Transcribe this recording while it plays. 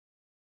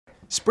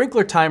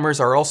Sprinkler timers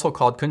are also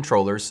called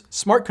controllers,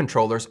 smart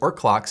controllers, or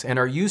clocks, and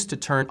are used to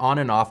turn on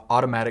and off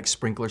automatic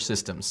sprinkler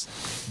systems.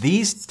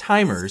 These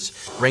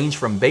timers range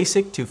from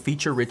basic to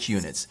feature-rich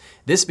units.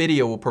 This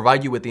video will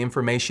provide you with the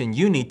information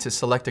you need to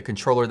select a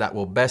controller that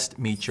will best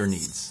meet your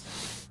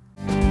needs.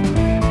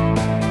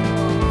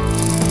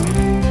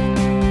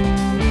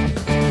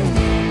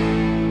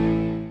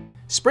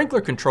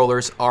 Sprinkler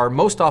controllers are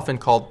most often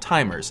called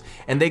timers,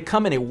 and they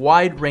come in a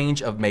wide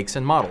range of makes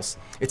and models.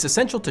 It's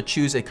essential to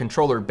choose a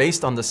controller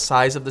based on the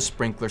size of the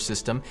sprinkler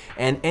system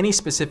and any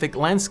specific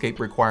landscape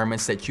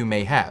requirements that you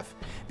may have.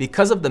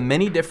 Because of the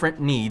many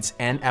different needs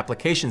and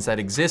applications that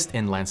exist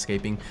in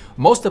landscaping,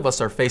 most of us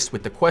are faced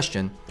with the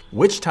question,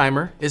 which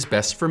timer is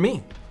best for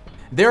me?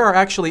 There are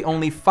actually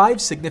only 5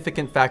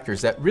 significant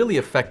factors that really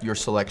affect your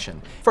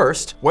selection.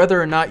 First,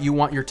 whether or not you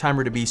want your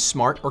timer to be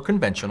smart or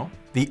conventional,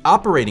 the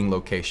operating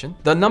location,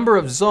 the number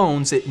of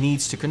zones it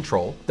needs to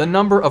control, the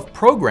number of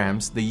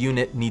programs the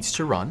unit needs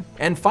to run,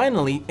 and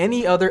finally,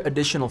 any other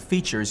additional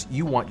features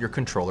you want your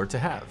controller to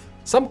have.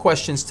 Some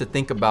questions to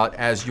think about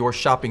as you're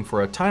shopping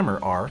for a timer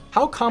are,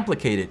 how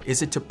complicated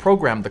is it to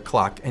program the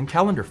clock and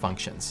calendar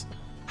functions?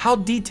 How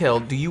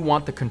detailed do you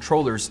want the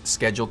controller's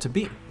schedule to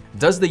be?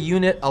 Does the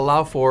unit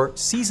allow for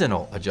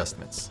seasonal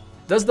adjustments?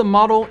 Does the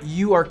model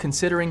you are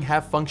considering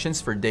have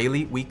functions for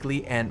daily,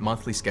 weekly, and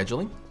monthly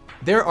scheduling?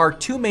 There are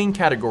 2 main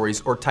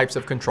categories or types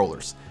of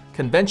controllers,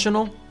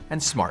 conventional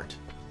and smart.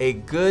 A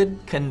good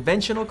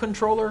conventional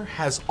controller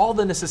has all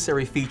the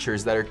necessary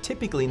features that are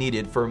typically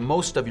needed for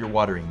most of your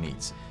watering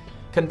needs.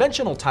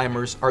 Conventional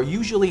timers are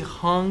usually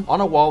hung on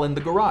a wall in the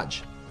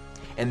garage.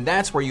 And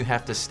that's where you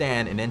have to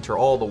stand and enter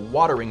all the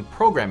watering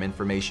program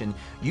information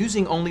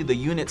using only the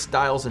unit's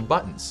dials and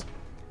buttons.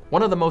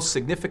 One of the most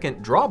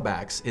significant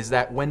drawbacks is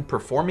that when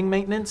performing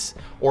maintenance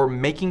or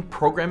making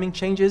programming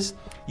changes,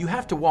 you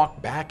have to walk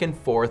back and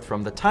forth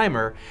from the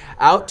timer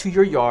out to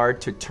your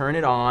yard to turn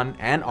it on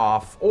and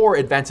off or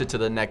advance it to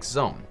the next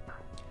zone.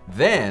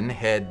 Then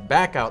head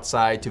back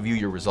outside to view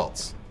your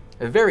results.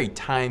 A very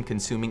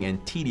time-consuming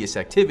and tedious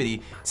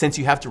activity since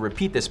you have to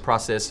repeat this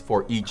process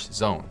for each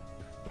zone.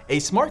 A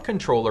smart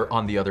controller,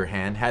 on the other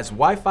hand, has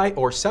Wi-Fi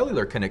or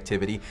cellular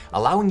connectivity,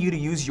 allowing you to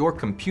use your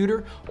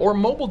computer or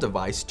mobile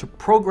device to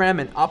program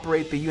and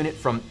operate the unit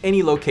from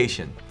any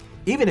location,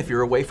 even if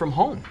you're away from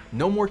home.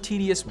 No more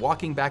tedious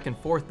walking back and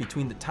forth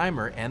between the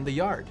timer and the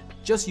yard.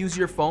 Just use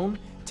your phone,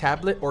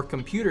 tablet, or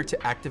computer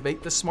to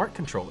activate the smart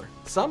controller.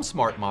 Some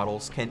smart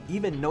models can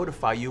even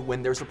notify you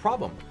when there's a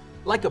problem,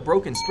 like a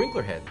broken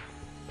sprinkler head,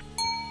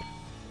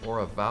 or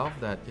a valve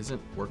that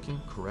isn't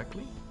working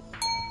correctly.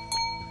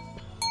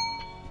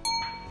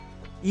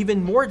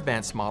 Even more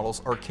advanced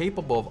models are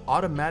capable of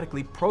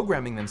automatically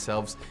programming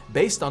themselves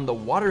based on the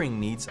watering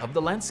needs of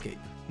the landscape.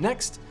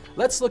 Next,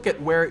 let's look at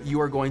where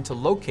you are going to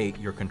locate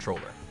your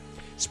controller.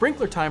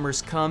 Sprinkler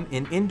timers come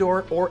in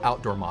indoor or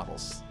outdoor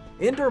models.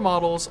 Indoor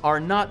models are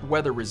not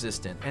weather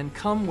resistant and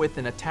come with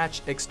an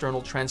attached external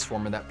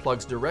transformer that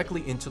plugs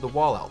directly into the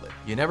wall outlet.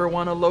 You never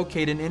want to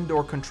locate an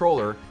indoor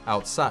controller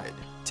outside.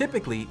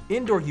 Typically,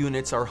 indoor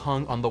units are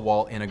hung on the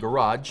wall in a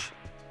garage,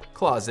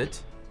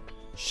 closet,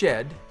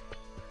 shed,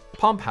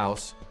 pump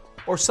house,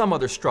 or some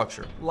other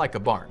structure, like a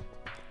barn.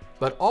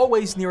 But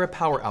always near a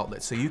power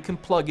outlet so you can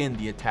plug in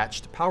the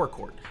attached power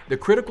cord. The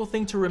critical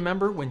thing to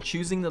remember when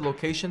choosing the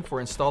location for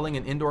installing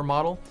an indoor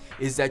model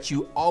is that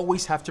you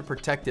always have to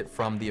protect it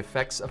from the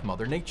effects of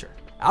Mother Nature.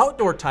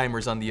 Outdoor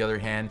timers, on the other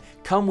hand,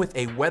 come with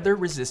a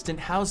weather-resistant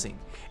housing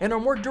and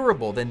are more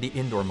durable than the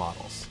indoor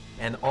models.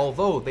 And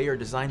although they are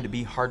designed to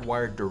be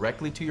hardwired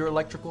directly to your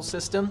electrical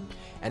system,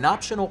 an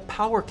optional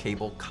power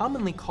cable,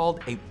 commonly called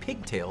a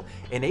pigtail,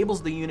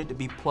 enables the unit to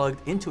be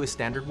plugged into a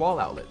standard wall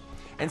outlet.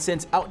 And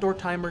since outdoor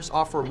timers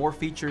offer more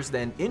features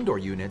than indoor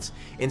units,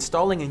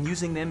 installing and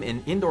using them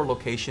in indoor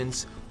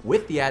locations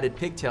with the added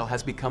pigtail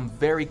has become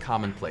very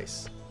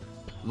commonplace.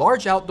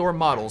 Large outdoor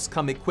models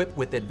come equipped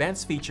with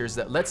advanced features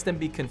that lets them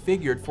be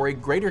configured for a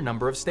greater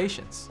number of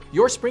stations.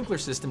 Your sprinkler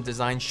system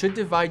design should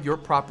divide your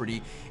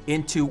property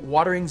into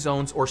watering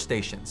zones or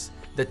stations.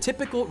 The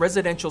typical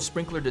residential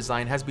sprinkler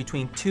design has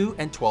between 2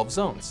 and 12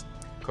 zones.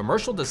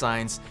 Commercial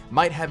designs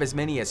might have as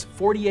many as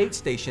 48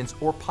 stations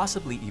or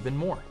possibly even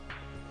more.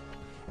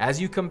 As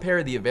you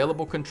compare the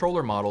available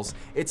controller models,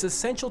 it's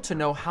essential to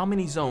know how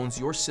many zones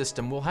your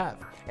system will have.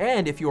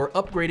 And if you are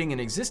upgrading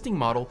an existing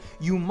model,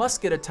 you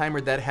must get a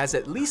timer that has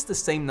at least the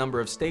same number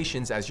of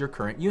stations as your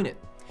current unit.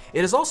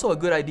 It is also a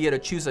good idea to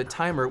choose a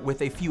timer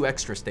with a few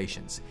extra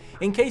stations,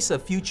 in case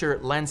of future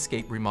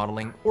landscape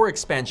remodeling or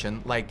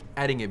expansion like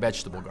adding a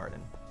vegetable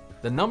garden.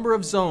 The number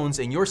of zones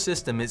in your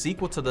system is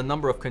equal to the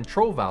number of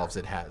control valves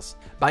it has.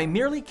 By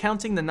merely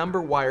counting the number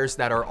of wires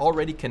that are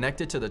already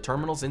connected to the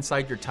terminals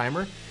inside your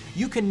timer,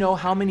 you can know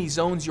how many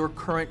zones your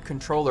current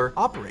controller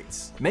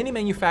operates. Many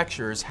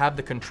manufacturers have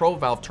the control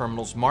valve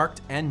terminals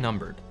marked and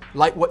numbered,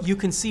 like what you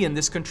can see in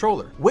this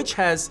controller, which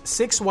has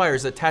 6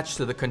 wires attached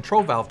to the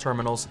control valve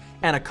terminals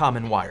and a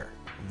common wire.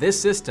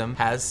 This system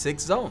has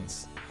 6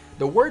 zones.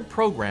 The word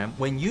program,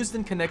 when used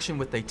in connection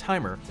with a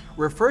timer,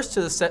 refers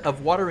to the set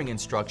of watering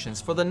instructions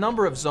for the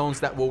number of zones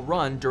that will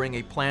run during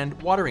a planned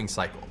watering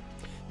cycle.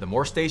 The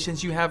more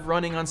stations you have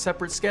running on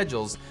separate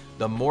schedules,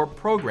 the more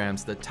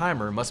programs the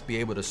timer must be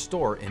able to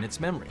store in its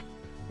memory.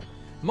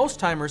 Most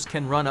timers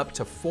can run up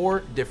to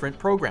 4 different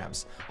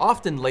programs,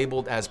 often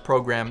labeled as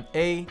program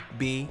A,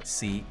 B,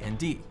 C, and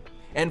D.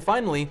 And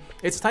finally,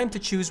 it's time to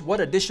choose what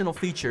additional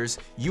features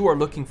you are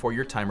looking for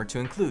your timer to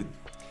include.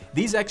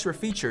 These extra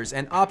features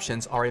and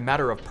options are a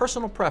matter of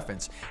personal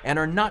preference and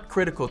are not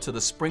critical to the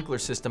sprinkler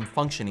system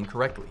functioning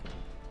correctly.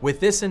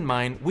 With this in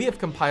mind, we have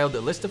compiled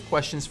a list of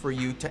questions for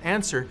you to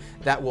answer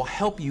that will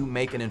help you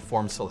make an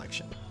informed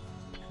selection.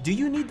 Do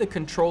you need the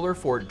controller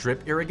for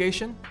drip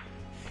irrigation?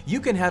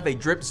 You can have a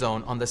drip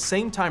zone on the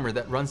same timer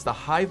that runs the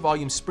high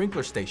volume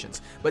sprinkler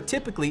stations, but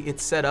typically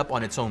it's set up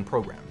on its own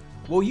program.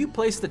 Will you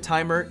place the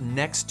timer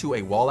next to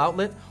a wall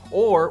outlet,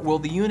 or will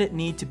the unit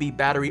need to be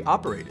battery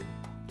operated?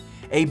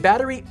 A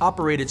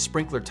battery-operated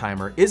sprinkler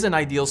timer is an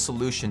ideal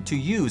solution to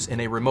use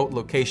in a remote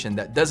location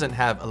that doesn't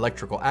have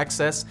electrical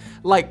access,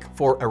 like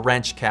for a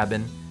ranch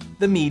cabin,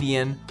 the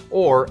median,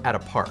 or at a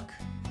park.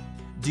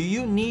 Do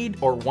you need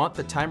or want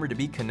the timer to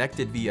be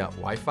connected via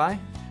Wi-Fi?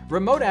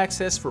 Remote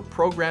access for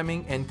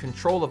programming and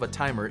control of a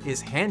timer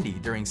is handy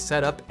during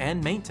setup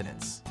and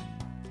maintenance.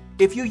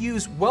 If you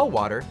use well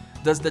water,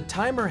 does the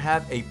timer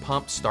have a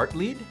pump start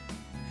lead?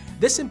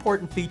 This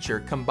important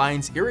feature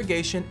combines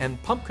irrigation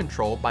and pump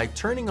control by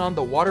turning on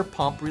the water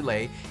pump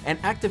relay and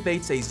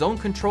activates a zone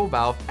control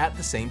valve at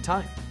the same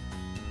time.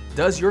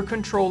 Does your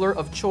controller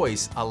of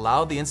choice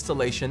allow the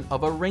installation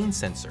of a rain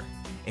sensor?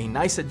 A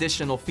nice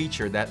additional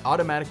feature that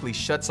automatically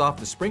shuts off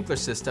the sprinkler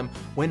system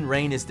when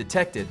rain is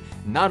detected,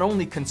 not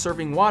only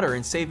conserving water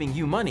and saving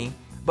you money,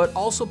 but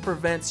also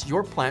prevents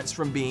your plants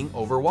from being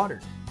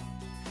overwatered.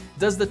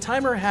 Does the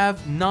timer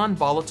have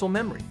non-volatile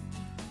memory?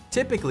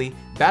 Typically,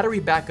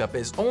 battery backup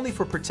is only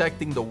for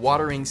protecting the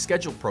watering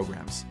schedule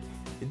programs.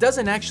 It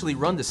doesn't actually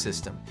run the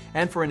system,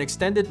 and for an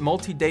extended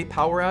multi-day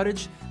power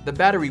outage, the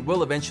battery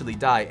will eventually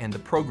die and the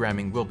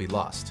programming will be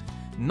lost.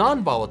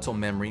 Non-volatile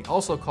memory,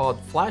 also called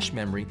flash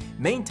memory,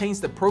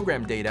 maintains the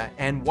program data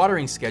and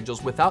watering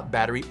schedules without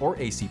battery or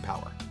AC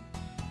power.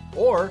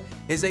 Or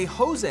is a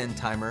hose end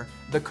timer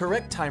the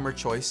correct timer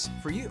choice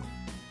for you?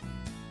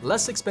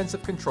 Less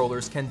expensive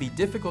controllers can be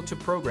difficult to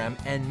program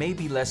and may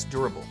be less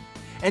durable.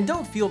 And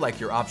don't feel like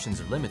your options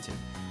are limited.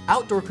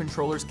 Outdoor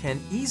controllers can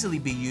easily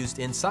be used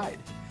inside.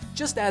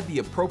 Just add the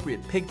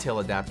appropriate pigtail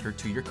adapter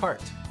to your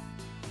cart.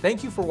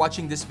 Thank you for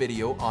watching this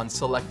video on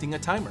selecting a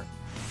timer.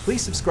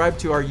 Please subscribe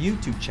to our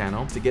YouTube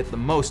channel to get the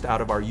most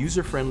out of our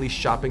user-friendly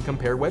shop and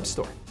compare web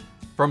store.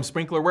 From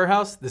Sprinkler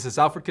Warehouse, this is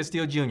Alfred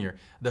Castillo Jr.,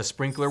 the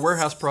Sprinkler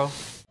Warehouse Pro.